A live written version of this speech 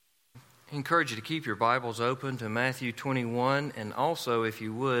I encourage you to keep your Bibles open to Matthew 21, and also, if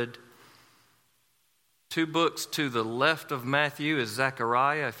you would, 2 books to the left of Matthew is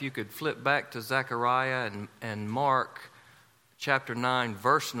Zechariah. If you could flip back to Zechariah and Mark chapter 9,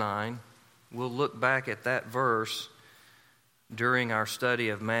 verse 9. We'll look back at that verse during our study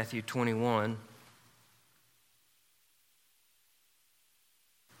of Matthew 21.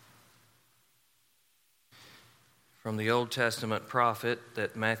 From the Old Testament prophet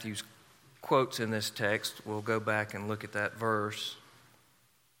that Matthew quotes in this text, we'll go back and look at that verse.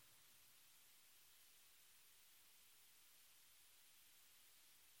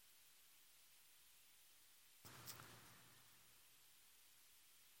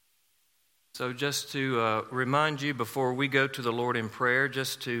 So just to remind you before we go to the Lord in prayer,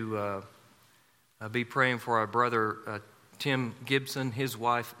 just to be praying for our brother Tim Gibson. His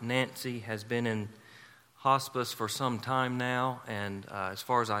wife Nancy has been in hospice for some time now, and as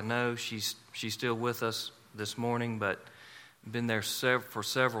far as I know, she's still with us this morning, but been there for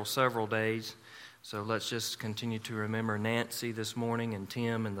several days. So let's just continue to remember Nancy this morning and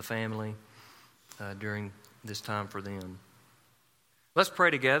Tim and the family during this time for them. Let's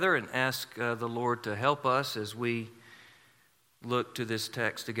pray together and ask the Lord to help us as we look to this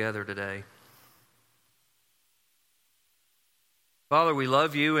text together today. Father, we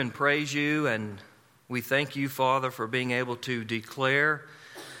love you and praise you, and we thank you, Father, for being able to declare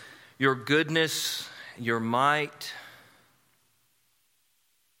your goodness, your might,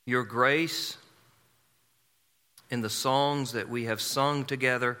 your grace in the songs that we have sung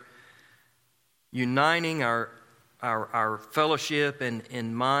together, uniting our fellowship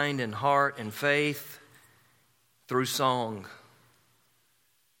in mind and heart and faith through song.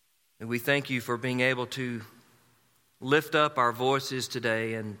 And we thank you for being able to lift up our voices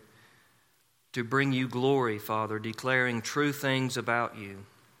today and to bring you glory, Father, declaring true things about you.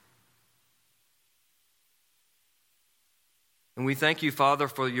 And we thank you, Father,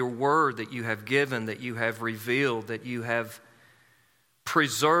 for your word that you have given, that you have revealed, that you have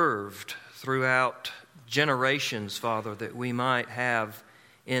preserved throughout generations, Father, that we might have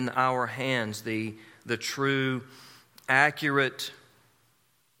in our hands the true, accurate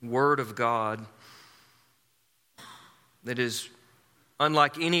Word of God that is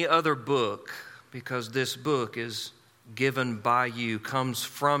unlike any other book, because this book is given by you, comes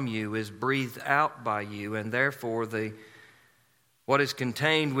from you, is breathed out by you, and therefore what is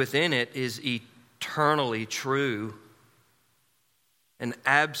contained within it is eternally true and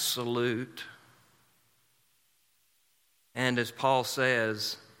absolute. And as Paul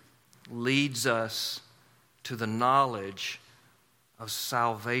says, leads us to the knowledge of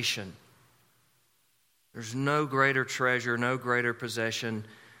salvation. There's no greater treasure, no greater possession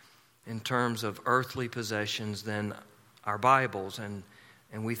in terms of earthly possessions than our Bibles. And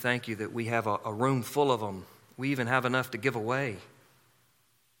we thank you that we have a room full of them. We even have enough to give away.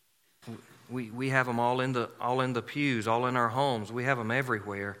 We have them all in the pews, all in our homes. We have them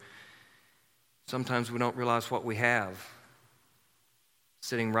everywhere. Sometimes we don't realize what we have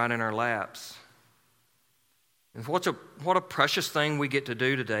sitting right in our laps. And what a precious thing we get to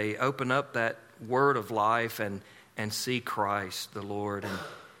do today, open up that word of life and see Christ the Lord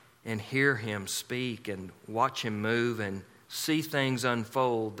and hear him speak and watch him move and see things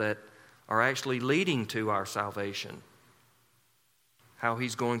unfold that are actually leading to our salvation, how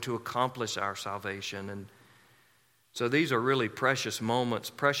he's going to accomplish our salvation. And so these are really precious moments,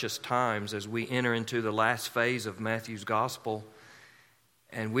 precious times as we enter into the last phase of Matthew's gospel.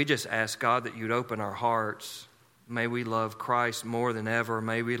 And we just ask God that you'd open our hearts. May we love Christ more than ever.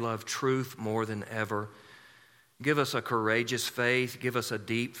 May we love truth more than ever. Give us a courageous faith. Give us a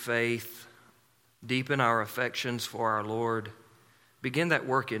deep faith. Deepen our affections for our Lord. Begin that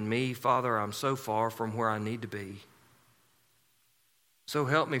work in me, Father. I'm so far from where I need to be. So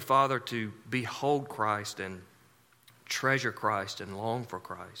help me, Father, to behold Christ and treasure Christ and long for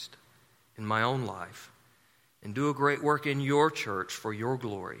Christ in my own life. And do a great work in your church for your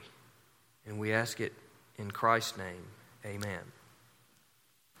glory. And we ask it in Christ's name, amen.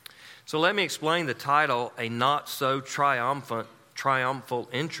 So let me explain the title, A Not So Triumphal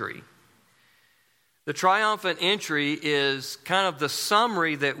Entry. The triumphant entry is kind of the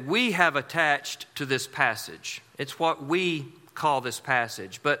summary that we have attached to this passage. It's what we call this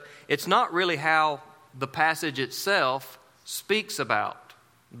passage, but it's not really how the passage itself speaks about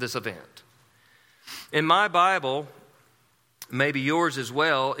this event. In my Bible, maybe yours as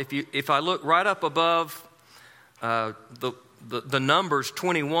well, if I look right up above the Numbers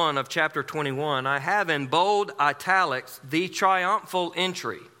 21 of chapter 21, I have in bold italics the triumphal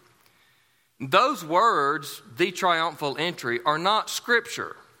entry. Those words, the triumphal entry, are not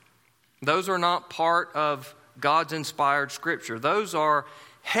scripture. Those are not part of God's inspired Scripture. Those are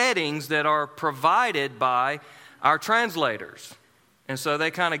headings that are provided by our translators. And so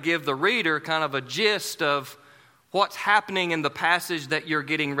they kind of give the reader kind of a gist of what's happening in the passage that you're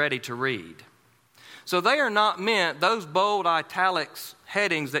getting ready to read. So they are not meant, those bold italics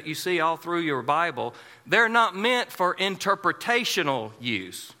headings that you see all through your Bible, they're not meant for interpretational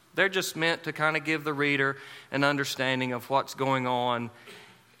use. They're just meant to kind of give the reader an understanding of what's going on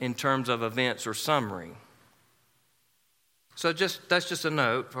in terms of events or summary. So that's just a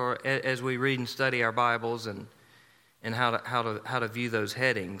note for as we read and study our Bibles and how to view those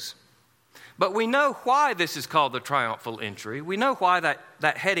headings. But we know why this is called the triumphal entry. We know why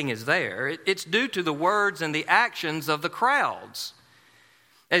that heading is there. It's due to the words and the actions of the crowds.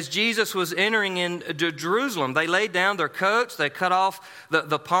 As Jesus was entering into Jerusalem, they laid down their coats, they cut off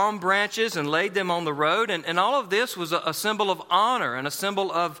the palm branches and laid them on the road. And all of this was a symbol of honor and a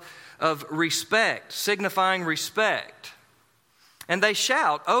symbol of respect, signifying respect. And they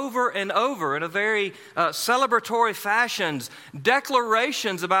shout over and over in a very celebratory fashions,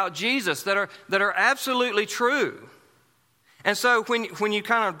 declarations about Jesus that are absolutely true. And so when you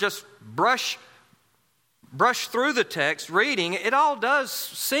kind of just brush through the text, reading, it all does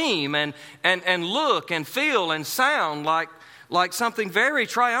seem and look and feel and sound like something very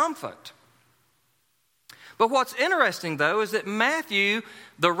triumphant. But what's interesting, though, is that Matthew,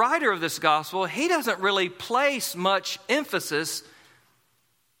 the writer of this gospel, he doesn't really place much emphasis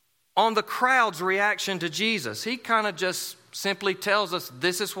on the crowd's reaction to Jesus. He kind of just simply tells us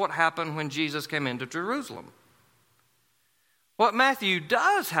this is what happened when Jesus came into Jerusalem. What Matthew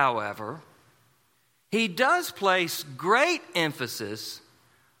does, however, he does place great emphasis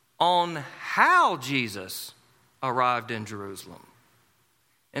on how Jesus arrived in Jerusalem.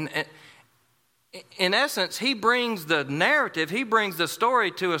 And in essence, he brings the narrative, he brings the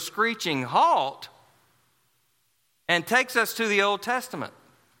story to a screeching halt and takes us to the Old Testament.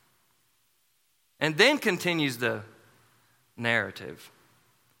 And then continues the narrative.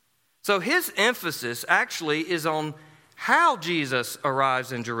 So his emphasis actually is on how Jesus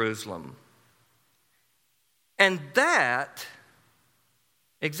arrives in Jerusalem. And that,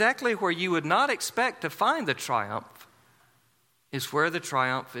 exactly where you would not expect to find the triumph, is where the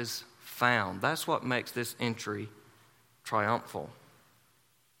triumph is found. That's what makes this entry triumphal.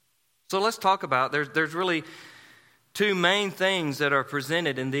 So let's talk about, there's really two main things that are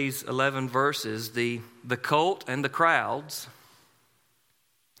presented in these 11 verses, the colt and the crowds.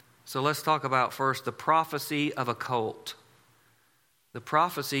 So let's talk about first the prophecy of a colt. The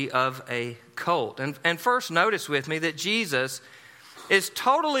prophecy of a colt. And first notice with me that Jesus is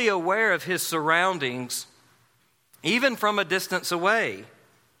totally aware of his surroundings, even from a distance away.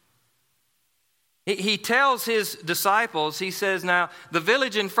 He tells his disciples, he says, now, the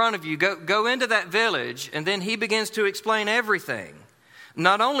village in front of you, go into that village, and then he begins to explain everything.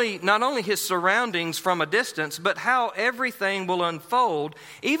 Not only his surroundings from a distance, but how everything will unfold,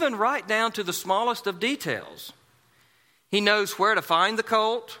 even right down to the smallest of details. He knows where to find the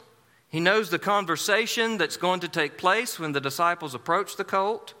colt. He knows the conversation that's going to take place when the disciples approach the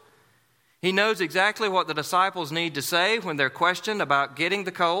colt. He knows exactly what the disciples need to say when they're questioned about getting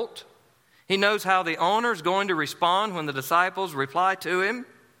the colt. He knows how the owner is going to respond when the disciples reply to him.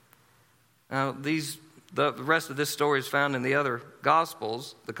 Now, the rest of this story is found in the other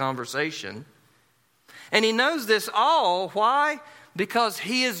Gospels, the conversation. And he knows this all. Why? Because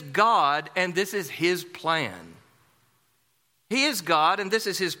he is God and this is his plan. He is God and this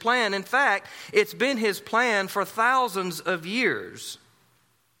is his plan. In fact, it's been his plan for thousands of years.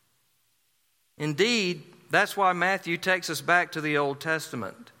 Indeed, that's why Matthew takes us back to the Old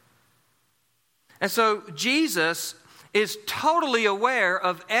Testament. And so Jesus is totally aware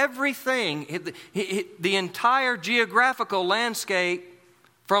of everything, the entire geographical landscape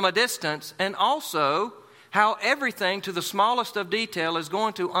from a distance, and also how everything to the smallest of detail is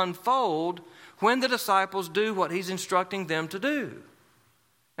going to unfold when the disciples do what he's instructing them to do.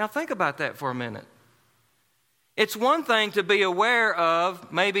 Now think about that for a minute. It's one thing to be aware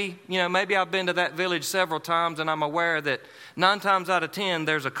of, maybe I've been to that village several times and I'm aware that 9 times out of 10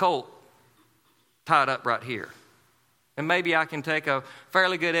 there's a colt tied up right here. And maybe I can take a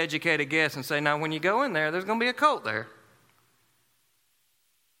fairly good educated guess and say, now when you go in there, there's going to be a colt there.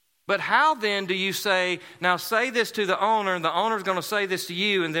 But how then do you say, now say this to the owner, and the owner's going to say this to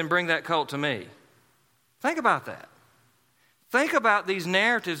you, and then bring that colt to me? Think about that. Think about these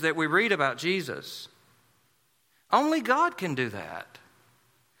narratives that we read about Jesus. Only God can do that.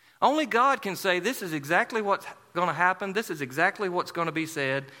 Only God can say, this is exactly what's going to happen, this is exactly what's going to be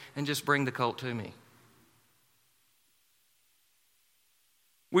said, and just bring the colt to me.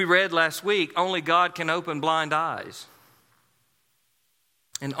 We read last week, only God can open blind eyes.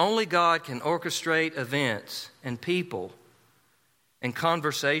 And only God can orchestrate events and people and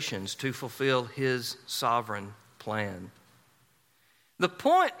conversations to fulfill His sovereign plan. The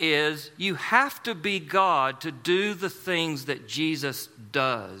point is, you have to be God to do the things that Jesus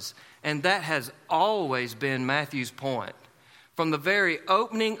does. And that has always been Matthew's point. From the very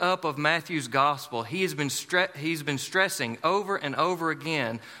opening up of Matthew's gospel, he's been stressing over and over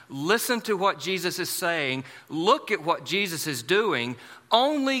again, listen to what Jesus is saying, look at what Jesus is doing.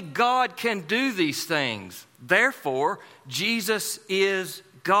 Only God can do these things. Therefore, Jesus is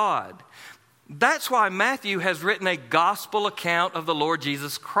God. That's why Matthew has written a gospel account of the Lord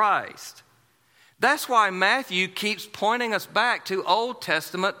Jesus Christ. That's why Matthew keeps pointing us back to Old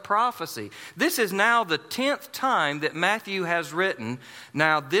Testament prophecy. This is now the 10th time that Matthew has written.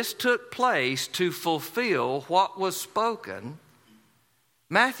 Now, this took place to fulfill what was spoken.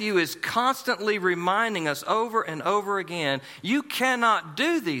 Matthew is constantly reminding us over and over again, you cannot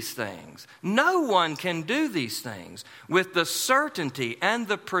do these things. No one can do these things with the certainty and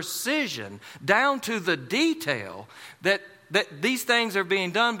the precision down to the detail that these things are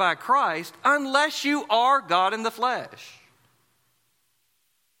being done by Christ unless you are God in the flesh.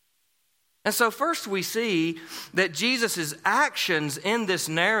 And so first we see that Jesus' actions in this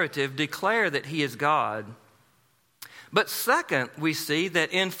narrative declare that He is God. But second, we see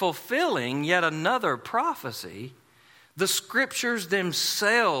that in fulfilling yet another prophecy, the Scriptures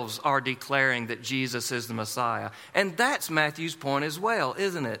themselves are declaring that Jesus is the Messiah. And that's Matthew's point as well,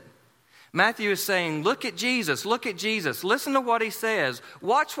 isn't it? Matthew is saying, look at Jesus, listen to what He says,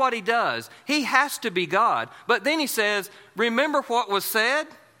 watch what He does. He has to be God. But then He says, remember what was said?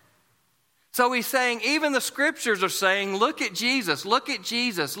 So He's saying, even the Scriptures are saying, look at Jesus.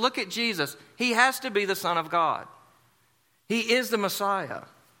 He has to be the Son of God. He is the Messiah.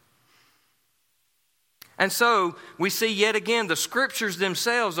 And so we see yet again the Scriptures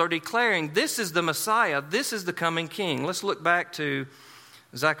themselves are declaring this is the Messiah, this is the coming King. Let's look back to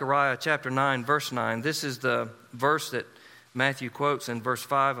Zechariah chapter 9, verse 9. This is the verse that Matthew quotes in verse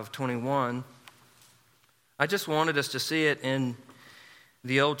 5 of 21. I just wanted us to see it in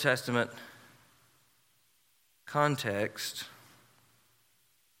the Old Testament context.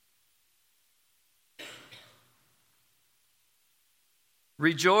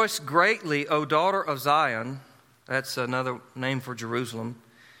 Rejoice greatly, O daughter of Zion. That's another name for Jerusalem.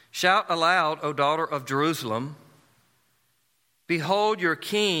 Shout aloud, O daughter of Jerusalem. Behold, your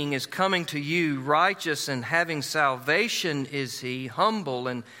king is coming to you, righteous and having salvation is he, humble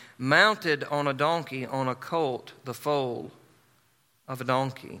and mounted on a donkey, on a colt, the foal of a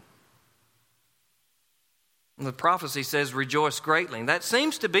donkey. And the prophecy says, rejoice greatly. And that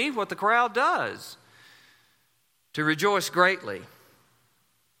seems to be what the crowd does, to rejoice greatly.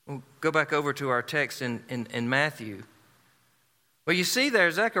 We'll go back over to our text in Matthew. Well, you see there,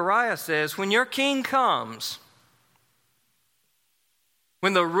 Zechariah says, when your king comes,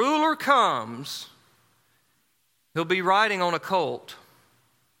 when the ruler comes, he'll be riding on a colt.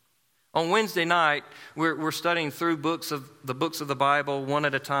 On Wednesday night, we're studying through the books of the Bible, one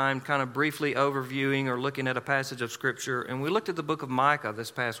at a time, kind of briefly overviewing or looking at a passage of Scripture. And we looked at the book of Micah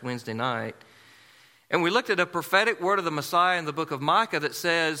this past Wednesday night. And we looked at a prophetic word of the Messiah in the book of Micah that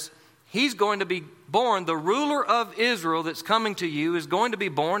says, He's going to be born, the ruler of Israel that's coming to you is going to be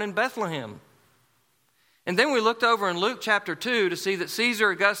born in Bethlehem. And then we looked over in Luke chapter 2 to see that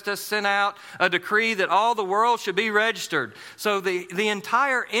Caesar Augustus sent out a decree that all the world should be registered. So the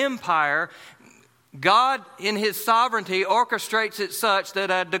entire empire, God in His sovereignty orchestrates it such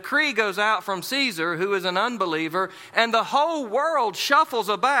that a decree goes out from Caesar, who is an unbeliever, and the whole world shuffles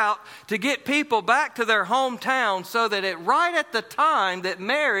about to get people back to their hometown so that right at the time that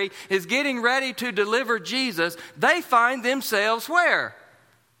Mary is getting ready to deliver Jesus, they find themselves where?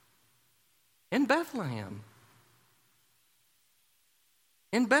 In Bethlehem.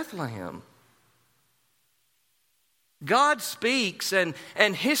 In Bethlehem. God speaks and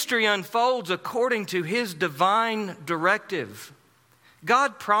history unfolds according to His divine directive.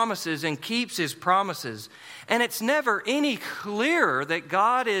 God promises and keeps His promises. And it's never any clearer that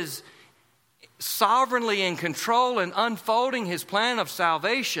God is sovereignly in control and unfolding His plan of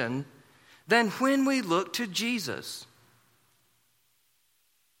salvation than when we look to Jesus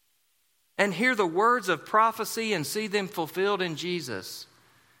and hear the words of prophecy and see them fulfilled in Jesus.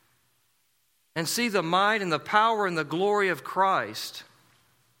 And see the might and the power and the glory of Christ.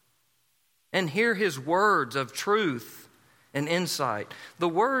 And hear His words of truth and insight. The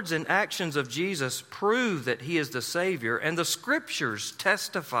words and actions of Jesus prove that He is the Savior. And the Scriptures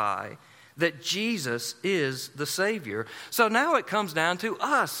testify that Jesus is the Savior. So now it comes down to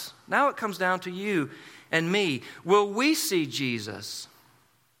us. Now it comes down to you and me. Will we see Jesus?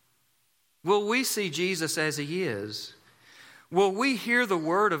 Will we see Jesus as He is? Will we hear the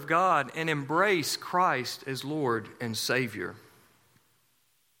Word of God and embrace Christ as Lord and Savior?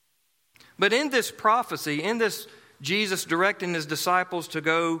 But in this prophecy, in this Jesus directing His disciples to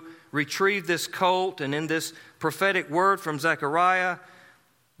go retrieve this colt, and in this prophetic word from Zechariah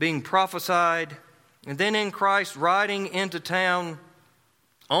being prophesied, and then in Christ riding into town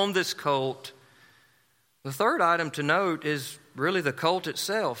on this colt, the third item to note is really the colt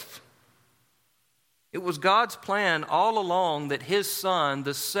itself. It was God's plan all along that His Son,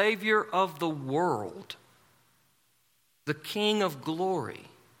 the Savior of the world, the King of glory,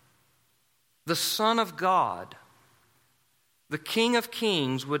 the Son of God, the King of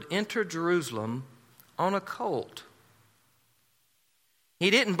kings, would enter Jerusalem on a colt. He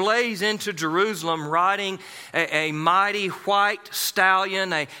didn't blaze into Jerusalem riding a mighty white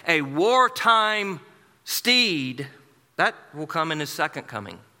stallion, a wartime steed. That will come in His second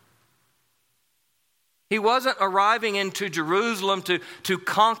coming. He wasn't arriving into Jerusalem to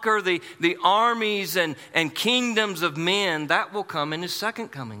conquer the armies and kingdoms of men. That will come in His second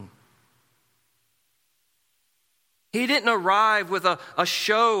coming. He didn't arrive with a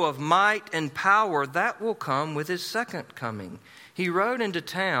show of might and power. That will come with His second coming. He rode into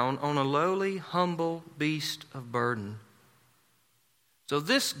town on a lowly, humble beast of burden. So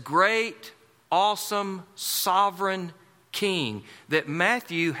this great, awesome, sovereign King that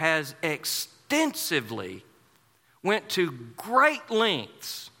Matthew has extensively went to great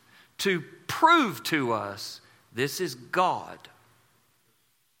lengths to prove to us this is God.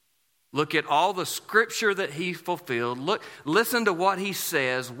 Look at all the scripture that He fulfilled. Listen to what He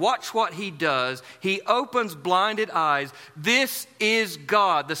says. Watch what He does. He opens blinded eyes. This is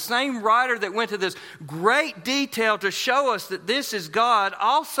God. The same writer that went to this great detail to show us that this is God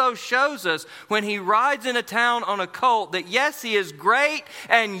also shows us when He rides in a town on a colt that yes, He is great,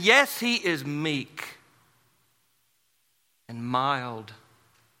 and yes, He is meek and mild.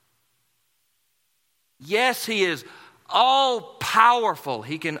 Yes, He is all powerful.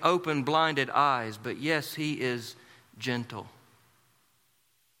 He can open blinded eyes, but yes, He is gentle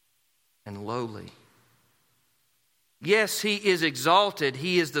and lowly. Yes, He is exalted.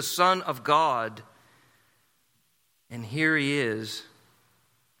 He is the Son of God. And here He is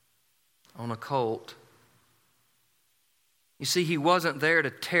on a colt. You see, He wasn't there to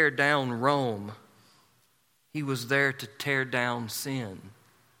tear down Rome. He was there to tear down sin.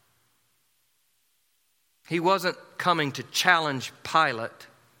 He wasn't coming to challenge Pilate.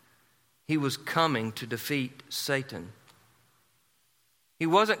 He was coming to defeat Satan. He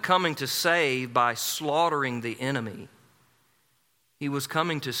wasn't coming to save by slaughtering the enemy. He was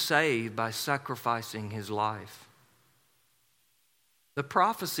coming to save by sacrificing His life. The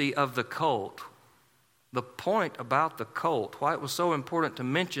prophecy of the colt, the point about the colt, why it was so important to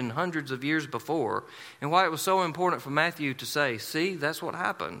mention hundreds of years before, and why it was so important for Matthew to say, see, that's what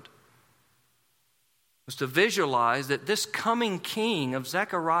happened, was to visualize that this coming king of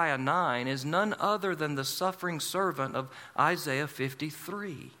Zechariah 9 is none other than the suffering servant of Isaiah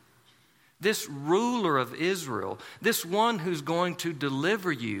 53. This ruler of Israel, this one who's going to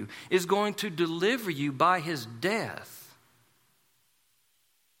deliver you, is going to deliver you by His death.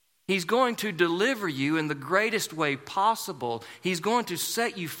 He's going to deliver you in the greatest way possible. He's going to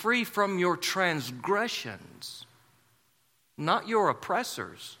set you free from your transgressions, not your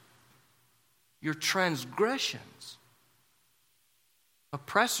oppressors. Your transgressions.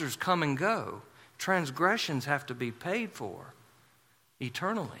 Oppressors come and go. Transgressions have to be paid for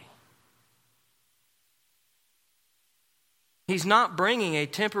eternally. He's not bringing a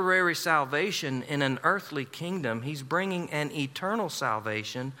temporary salvation in an earthly kingdom. He's bringing an eternal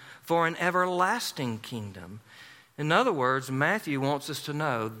salvation for an everlasting kingdom. In other words, Matthew wants us to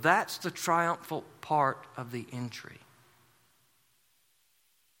know that's the triumphal part of the entry.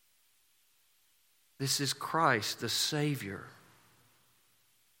 This is Christ, the Savior,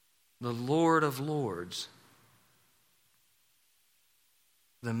 the Lord of Lords,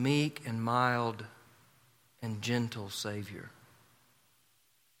 the meek and mild and gentle Savior.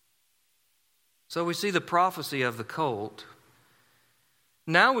 So we see the prophecy of the colt.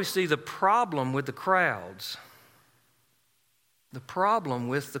 Now we see the problem with the crowds. The problem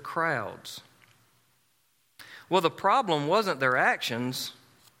with the crowds. Well, the problem wasn't their actions,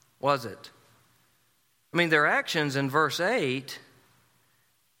 was it? I mean, their actions in verse 8,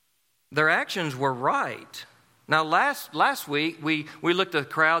 their actions were right. Now, last week, we looked at the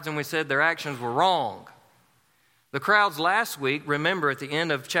crowds and we said their actions were wrong. The crowds last week, remember at the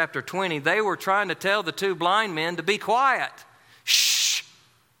end of chapter 20, they were trying to tell the two blind men to be quiet. Shh!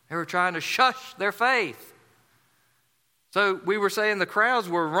 They were trying to shush their faith. So we were saying the crowds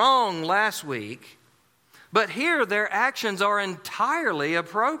were wrong last week, but here their actions are entirely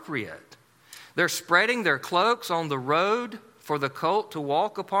appropriate. They're spreading their cloaks on the road for the colt to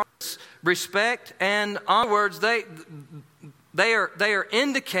walk upon. Respect and onwards, they are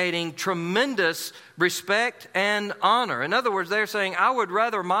indicating tremendous respect and honor. In other words, they're saying, I would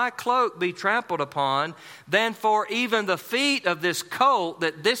rather my cloak be trampled upon than for even the feet of this colt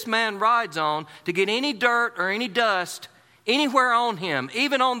that this man rides on to get any dirt or any dust anywhere on him,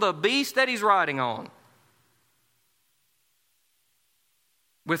 even on the beast that he's riding on.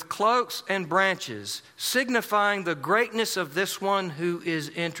 With cloaks and branches, signifying the greatness of this one who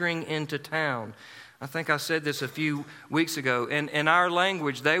is entering into town. I think I said this a few weeks ago. In our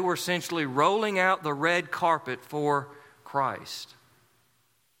language, they were essentially rolling out the red carpet for Christ.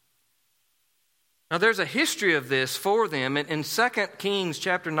 Now, there's a history of this for them. In 2 Kings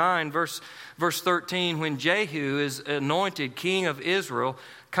chapter 9, verse 13, when Jehu is anointed king of Israel,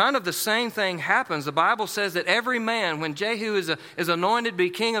 kind of the same thing happens. The Bible says that every man, when Jehu is anointed to be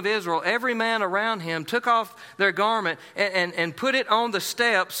king of Israel, every man around him took off their garment and put it on the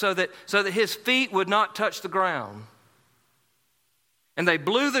steps so that his feet would not touch the ground. And they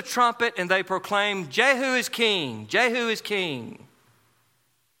blew the trumpet and they proclaimed, Jehu is king, Jehu is king.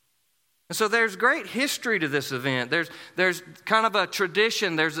 And so there's great history to this event. There's kind of a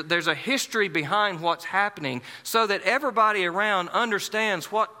tradition. There's a history behind what's happening so that everybody around understands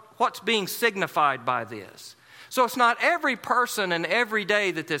what's being signified by this. So it's not every person and every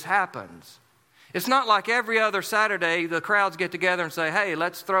day that this happens. It's not like every other Saturday the crowds get together and say, hey,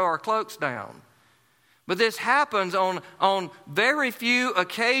 let's throw our cloaks down. But this happens on very few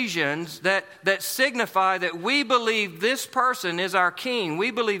occasions that signify that we believe this person is our king.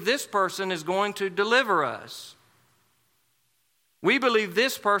 We believe this person is going to deliver us. We believe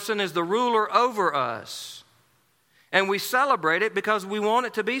this person is the ruler over us. And we celebrate it because we want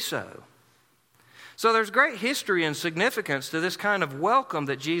it to be so. So there's great history and significance to this kind of welcome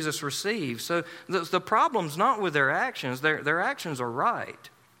that Jesus receives. So the problem's not with their actions. Their actions are right.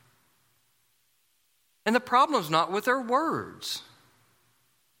 And the problem's not with their words.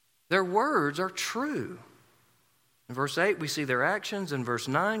 Their words are true. In verse 8, we see their actions. In verse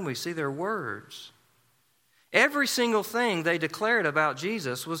 9, we see their words. Every single thing they declared about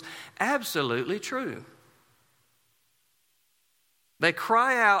Jesus was absolutely true. They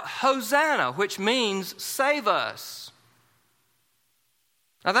cry out, Hosanna, which means save us.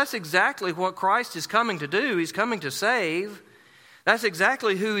 Now that's exactly what Christ is coming to do. He's coming to save. That's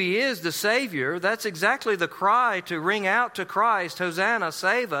exactly who he is, the Savior. That's exactly the cry to ring out to Christ, Hosanna,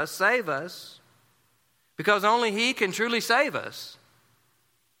 save us, save us. Because only he can truly save us.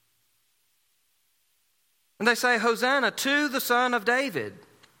 And they say, Hosanna to the Son of David.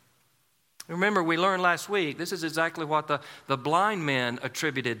 Remember, we learned last week, this is exactly what the blind men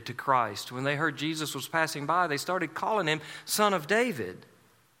attributed to Christ. When they heard Jesus was passing by, they started calling him Son of David.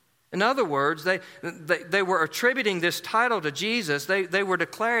 In other words, they were attributing this title to Jesus. They were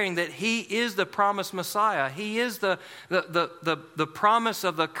declaring that he is the promised Messiah. He is the promise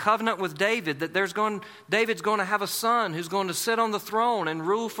of the covenant with David, that David's going to have a son who's going to sit on the throne and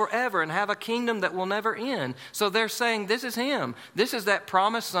rule forever and have a kingdom that will never end. So they're saying this is him. This is that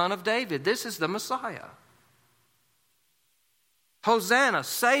promised son of David. This is the Messiah. Hosanna,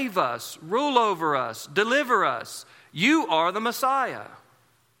 save us, rule over us, deliver us. You are the Messiah.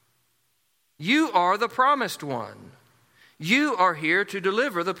 You are the promised one. You are here to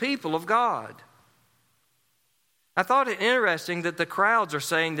deliver the people of God. I thought it interesting that the crowds are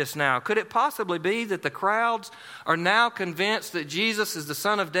saying this now. Could it possibly be that the crowds are now convinced that Jesus is the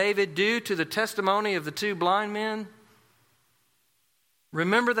Son of David due to the testimony of the two blind men?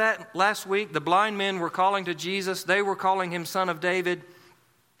 Remember that last week? The blind men were calling to Jesus. They were calling him Son of David.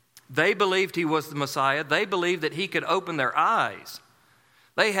 They believed he was the Messiah. They believed that he could open their eyes.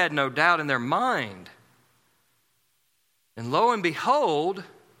 They had no doubt in their mind. And lo and behold,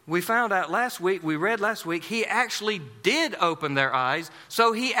 we found out we read last week, he actually did open their eyes,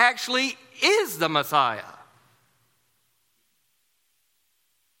 so he actually is the Messiah.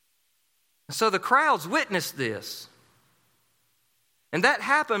 So the crowds witnessed this. And that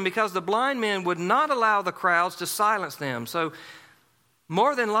happened because the blind men would not allow the crowds to silence them. So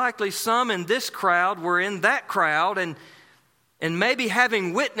more than likely some in this crowd were in that crowd, and maybe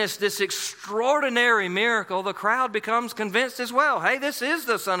having witnessed this extraordinary miracle, the crowd becomes convinced as well. Hey, this is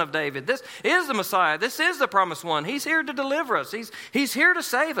the Son of David. This is the Messiah. This is the promised one. He's here to deliver us. He's here to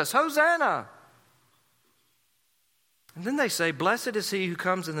save us. Hosanna. And then they say, blessed is he who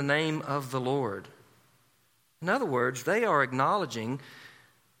comes in the name of the Lord. In other words, they are acknowledging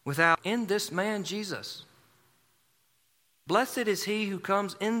in this man Jesus. Blessed is he who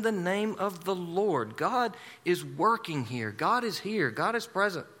comes in the name of the Lord. God is working here. God is here. God is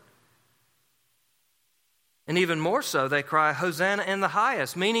present. And even more so, they cry, Hosanna in the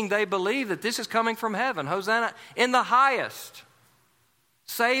highest, meaning they believe that this is coming from heaven. Hosanna in the highest.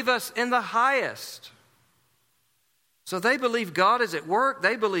 Save us in the highest. So they believe God is at work.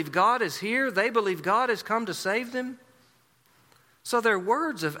 They believe God is here. They believe God has come to save them. So their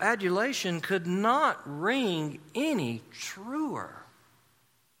words of adulation could not ring any truer.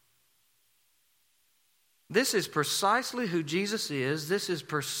 This is precisely who Jesus is. This is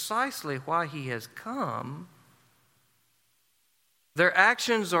precisely why he has come. Their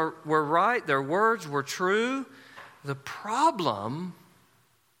actions were right. Their words were true. The problem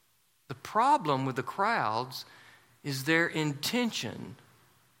with the crowds is their intention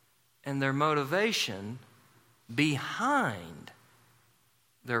and their motivation behind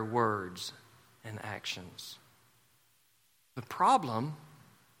their words and actions. The problem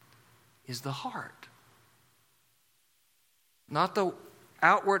is the heart. Not the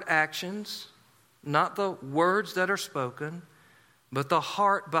outward actions, not the words that are spoken, but the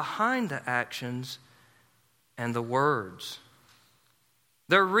heart behind the actions and the words.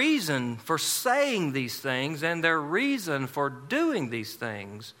 Their reason for saying these things and their reason for doing these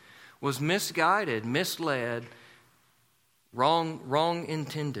things was misguided, misled, wrongly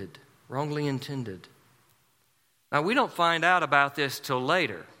intended. Now, we don't find out about this till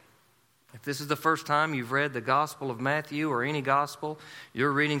later. If this is the first time you've read the Gospel of Matthew or any Gospel,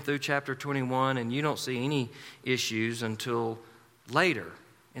 you're reading through chapter 21 and you don't see any issues until later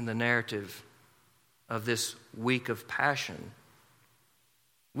in the narrative of this week of Passion.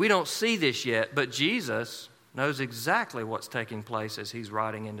 We don't see this yet, but Jesus knows exactly what's taking place as he's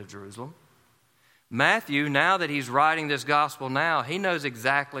riding into Jerusalem. Matthew, now that he's writing this gospel now, he knows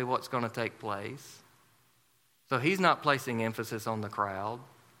exactly what's going to take place. So he's not placing emphasis on the crowd.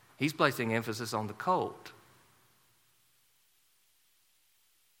 He's placing emphasis on the colt.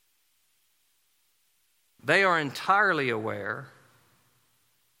 They are entirely aware.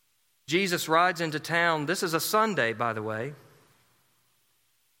 Jesus rides into town. This is a Sunday, by the way.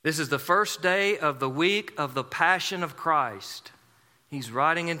 This is the first day of the week of the Passion of Christ. He's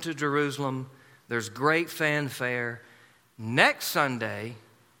riding into Jerusalem. There's great fanfare. Next Sunday,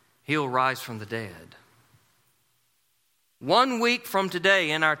 he'll rise from the dead. 1 week from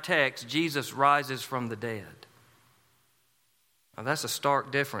today in our text, Jesus rises from the dead. Now that's a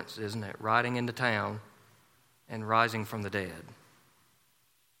stark difference, isn't it? Riding into town and rising from the dead.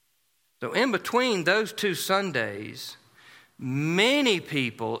 So in between those 2 Sundays, many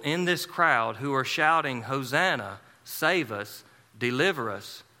people in this crowd who are shouting, Hosanna, save us, deliver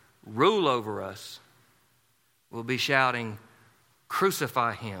us, rule over us, will be shouting,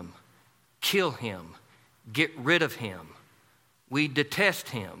 crucify him, kill him, get rid of him. We detest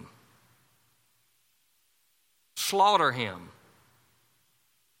him. Slaughter him.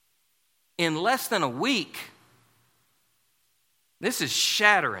 In less than a week, this is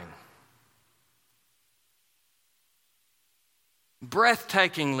shattering.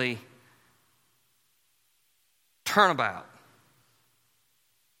 Breathtakingly turnabout.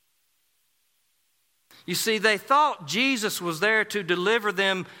 You see, they thought Jesus was there to deliver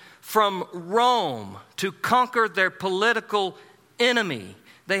them from Rome, to conquer their political enemy.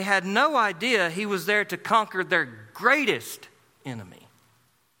 They had no idea he was there to conquer their greatest enemy.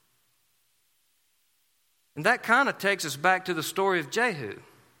 And that kind of takes us back to the story of Jehu.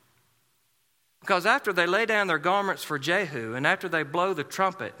 Because after they lay down their garments for Jehu, and after they blow the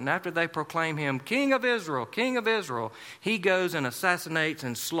trumpet, and after they proclaim him King of Israel, he goes and assassinates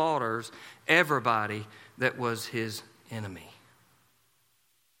and slaughters everybody that was his enemy.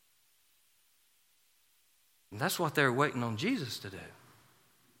 And that's what they're waiting on Jesus to do.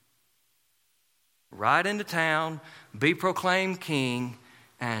 Ride into town, be proclaimed king,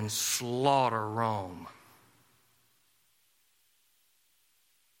 and slaughter Rome.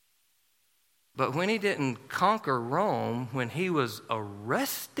 But when he didn't conquer Rome, when he was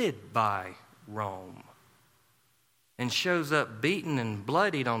arrested by Rome and shows up beaten and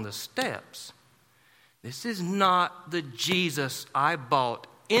bloodied on the steps, this is not the Jesus I bought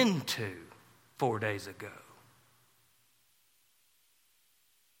into 4 days ago.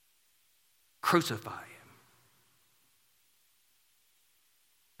 Crucify him.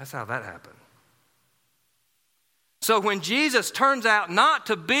 That's how that happened. So when Jesus turns out not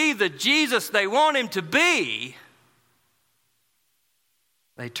to be the Jesus they want him to be,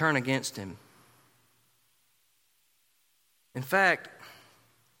 they turn against him. In fact,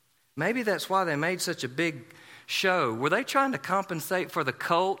 maybe that's why they made such a big show. Were they trying to compensate for the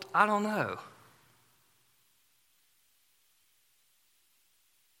cult? I don't know.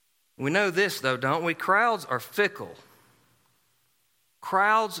 We know this, though, don't we? Crowds are fickle.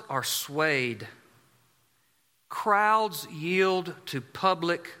 Crowds are swayed. Crowds yield to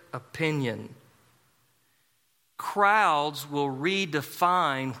public opinion. Crowds will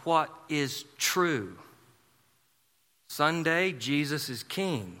redefine what is true. Sunday, Jesus is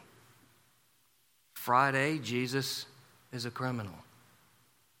king. Friday, Jesus is a criminal.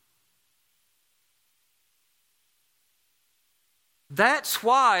 That's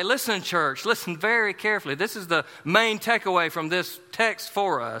why, listen, church, listen very carefully. This is the main takeaway from this text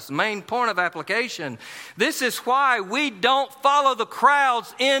for us, main point of application. This is why we don't follow the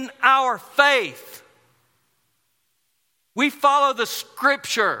crowds in our faith. We follow the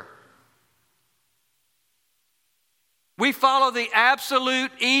Scripture. We follow the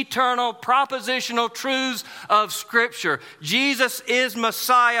absolute, eternal, propositional truths of Scripture. Jesus is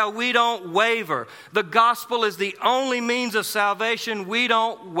Messiah. We don't waver. The gospel is the only means of salvation. We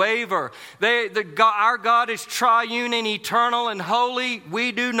don't waver. Our God is triune and eternal and holy.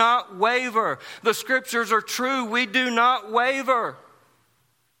 We do not waver. The Scriptures are true. We do not waver.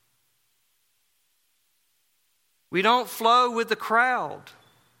 We don't flow with the crowd.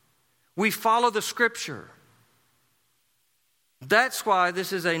 We follow the Scripture. That's why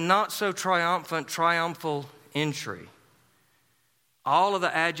this is a not so triumphal entry. All of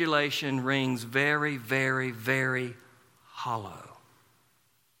the adulation rings very, very, very hollow.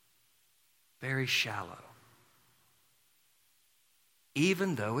 Very shallow.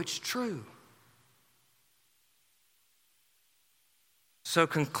 Even though it's true. So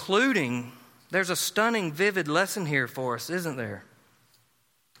concluding, there's a stunning, vivid lesson here for us, isn't there?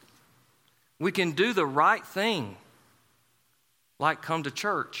 We can do the right thing, like come to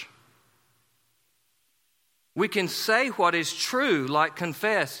church. We can say what is true, like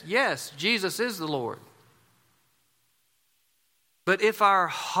confess, yes, Jesus is the Lord. But if our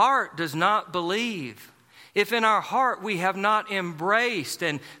heart does not believe, if in our heart we have not embraced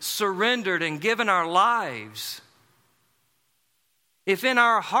and surrendered and given our lives, if in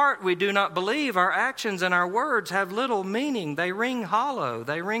our heart we do not believe, our actions and our words have little meaning. They ring hollow,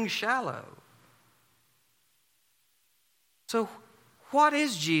 they ring shallow. So, what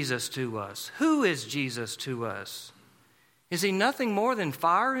is Jesus to us? Who is Jesus to us? Is he nothing more than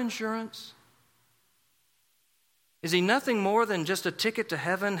fire insurance? Is he nothing more than just a ticket to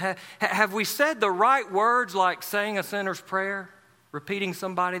heaven? Have we said the right words like saying a sinner's prayer? Repeating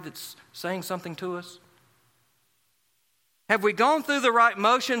somebody that's saying something to us? Have we gone through the right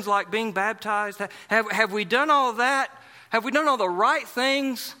motions like being baptized? Have we done all that? Have we done all the right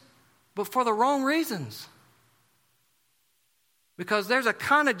things, but for the wrong reasons? Because there's a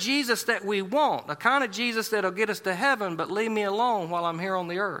kind of Jesus that we want, a kind of Jesus that'll get us to heaven, but leave me alone while I'm here on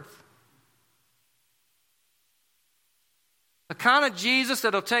the earth. A kind of Jesus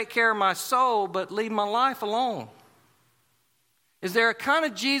that'll take care of my soul, but leave my life alone. Is there a kind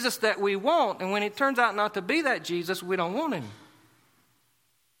of Jesus that we want, and when it turns out not to be that Jesus, we don't want him?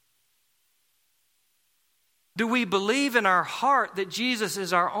 Do we believe in our heart that Jesus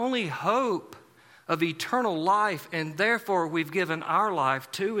is our only hope of eternal life, and therefore we've given our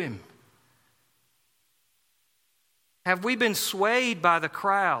life to him? Have we been swayed by the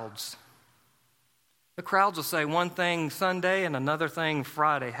crowds? The crowds will say one thing Sunday and another thing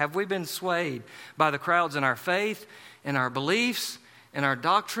Friday. Have we been swayed by the crowds in our faith, in our beliefs, in our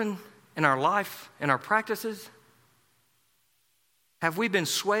doctrine, in our life, in our practices? Have we been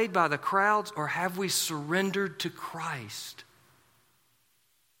swayed by the crowds, or have we surrendered to Christ?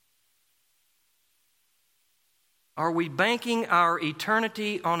 Are we banking our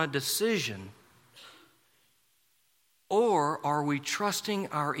eternity on a decision, or are we trusting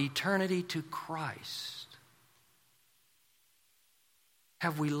our eternity to Christ?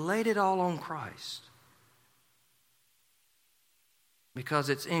 Have we laid it all on Christ? Because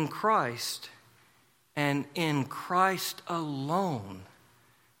it's in Christ and in Christ alone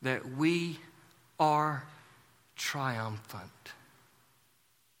that we are triumphant.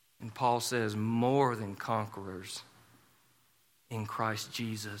 And Paul says, more than conquerors in Christ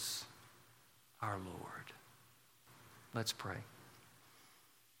Jesus our Lord. Let's pray.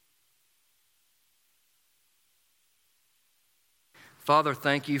 Father,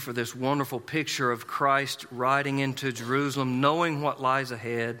 thank you for this wonderful picture of Christ riding into Jerusalem, knowing what lies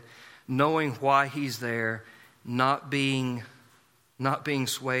ahead, knowing why he's there, not being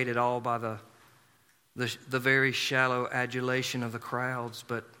swayed at all by the very shallow adulation of the crowds,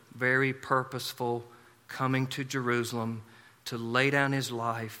 but very purposeful, coming to Jerusalem, to lay down his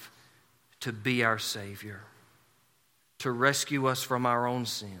life to be our Savior, to rescue us from our own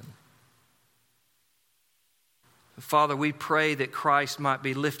sin. Father, we pray that Christ might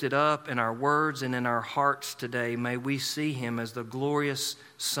be lifted up in our words and in our hearts today. May we see him as the glorious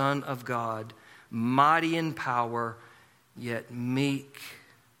Son of God, mighty in power, yet meek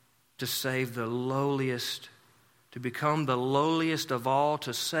to save the lowliest, to become the lowliest of all,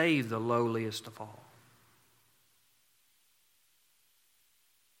 to save the lowliest of all.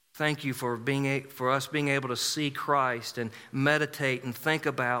 Thank you for us being able to see Christ and meditate and think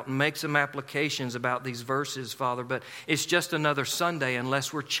about and make some applications about these verses, Father. But it's just another Sunday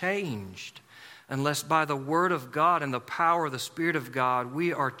unless we're changed, unless by the Word of God and the power of the Spirit of God,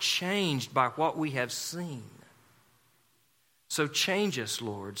 we are changed by what we have seen. So change us,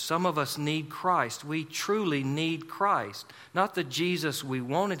 Lord. Some of us need Christ. We truly need Christ. Not the Jesus we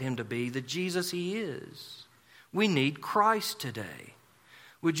wanted him to be, the Jesus he is. We need Christ today.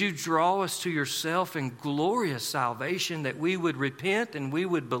 Would you draw us to yourself in glorious salvation, that we would repent and we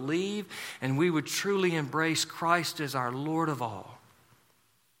would believe and we would truly embrace Christ as our Lord of all.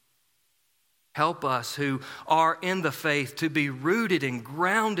 Help us who are in the faith to be rooted and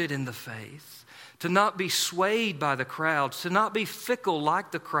grounded in the faith, to not be swayed by the crowds, to not be fickle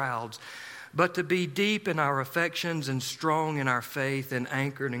like the crowds, but to be deep in our affections and strong in our faith and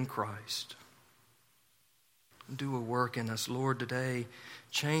anchored in Christ. Do a work in us, Lord, today.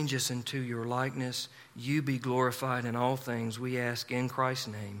 Change us into your likeness. You be glorified in all things. We ask in Christ's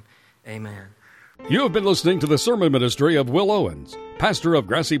name. Amen. You have been listening to the sermon ministry of Will Owens, pastor of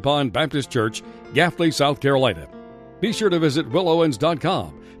Grassy Pond Baptist Church, Gaffney, South Carolina. Be sure to visit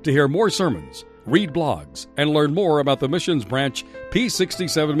willowens.com to hear more sermons, read blogs, and learn more about the missions branch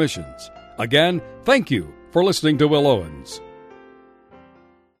P67 Missions. Again, thank you for listening to Will Owens.